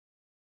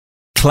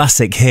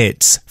Classic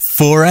Hits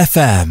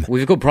 4FM.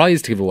 We've a good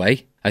prize to give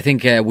away. I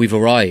think we've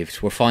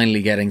arrived. We're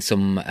finally getting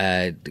some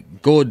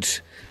good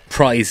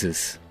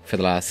prizes for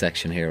the last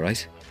section here,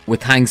 right?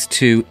 With thanks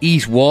to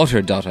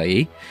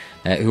eatwater.ie,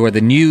 who are the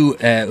new,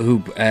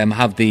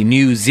 have the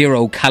new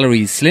 0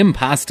 calories slim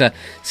pasta,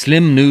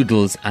 slim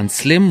noodles, and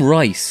slim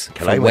rice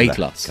for weight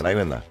loss. Can I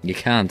win that? You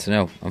can't,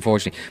 no,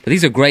 unfortunately. But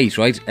these are great,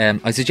 right?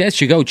 I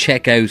suggest you go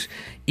check out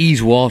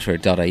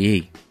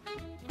eatwater.ie.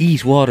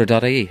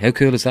 Eatwater.ie. How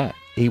cool is that?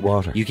 Eat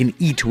water. You can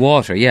eat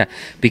water, yeah,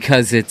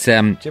 because it's. Do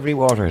you ever eat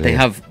water? They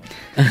have.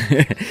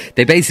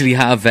 They basically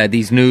have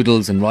these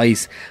noodles and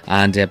rice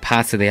and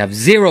pasta. They have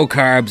 0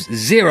 carbs,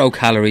 0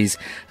 calories,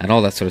 and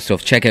all that sort of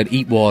stuff. Check out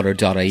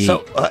eatwater.ie.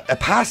 So a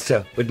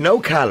pasta with no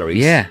calories,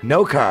 yeah,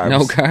 no carbs,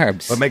 no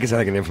carbs. But make it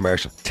sound like an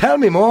infomercial. Tell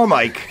me more,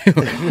 Mike.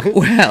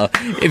 Well,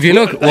 if you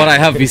look what I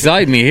have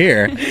beside me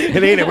here,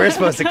 Helena, we're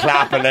supposed to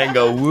clap and then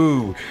go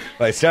woo.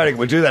 Right, starting.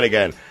 We'll do that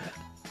again.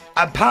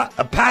 A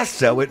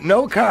pasta with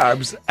no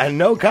carbs and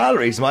no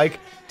calories, Mike.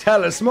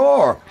 Tell us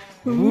more.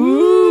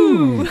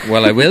 Woo!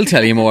 Well, I will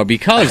tell you more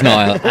because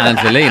Niall and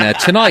Helena,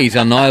 tonight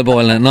on Niall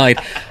Boylan at Night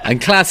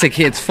and Classic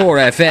Hits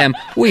 4FM,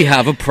 we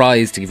have a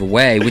prize to give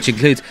away, which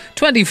includes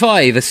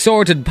 25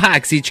 assorted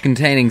packs, each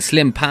containing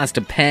slim pasta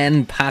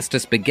pen, pasta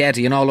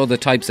spaghetti, and all other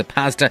types of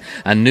pasta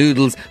and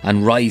noodles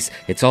and rice.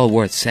 It's all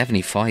worth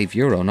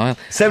 €75, Niall.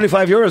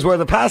 €75 worth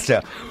of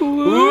pasta.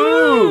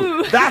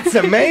 Ooh, that's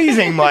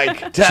amazing,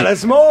 Mike. Tell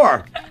us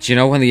more. Do you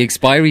know when the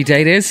expiry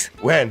date is?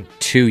 When?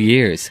 2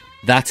 years.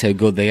 That's how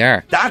good they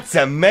are. That's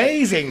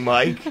amazing,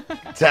 Mike.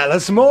 Tell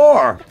us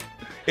more.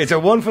 Is there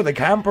one for the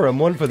camper and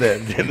one for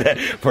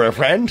for a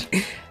friend?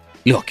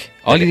 Look,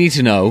 all you need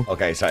to know.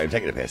 Okay, sorry, I'm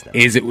taking the piss now.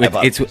 Is it with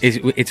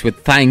it's with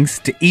thanks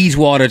to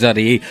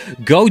eatwater.ie.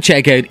 Go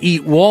check out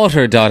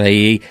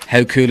eatwater.ie.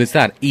 How cool is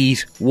that?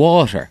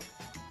 Eatwater.ie.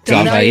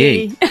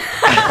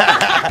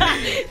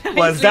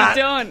 Was that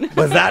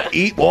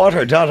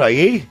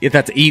eatwater.ie? Yeah,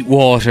 that's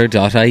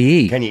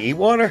eatwater.ie. Can you eat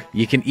water?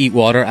 You can eat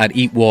water at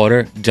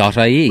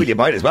eatwater.ie. Well, you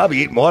might as well be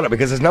eating water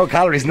because there's no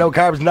calories, no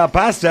carbs in that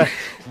pasta.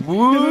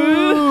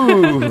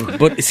 Woo!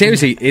 But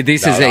seriously,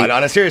 this is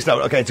on a serious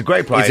note, okay, it's a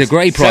great prize. It's a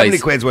great prize. 70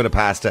 quid's worth of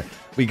pasta.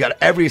 We got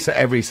every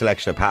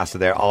selection of pasta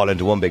there, all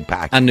into one big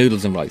pack. And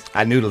noodles and rice.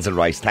 And noodles and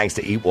rice, thanks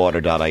to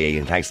eatwater.ie,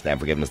 and thanks to them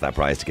for giving us that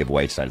prize to give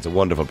away tonight. It's a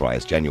wonderful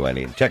prize,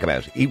 genuinely. Check them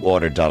out,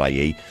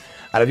 eatwater.ie.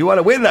 And if you want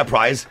to win that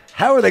prize,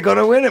 how are they going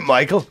to win it,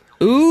 Michael?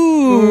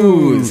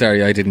 Ooh.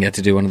 Sorry, I didn't get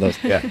to do one of those.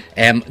 Yeah.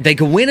 They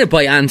can win it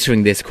by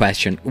answering this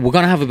question. We're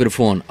going to have a bit of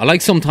fun. I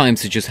like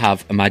sometimes to just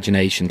have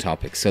imagination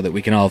topics so that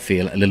we can all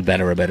feel a little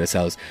better about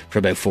ourselves for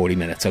about 40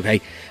 minutes, okay?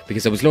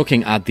 Because I was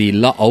looking at the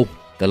lotto.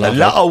 The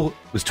lotto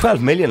was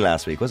 12 million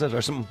last week, was it?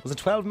 Or something? Was it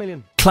 12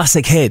 million?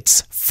 Classic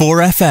Hits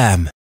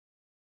 4FM.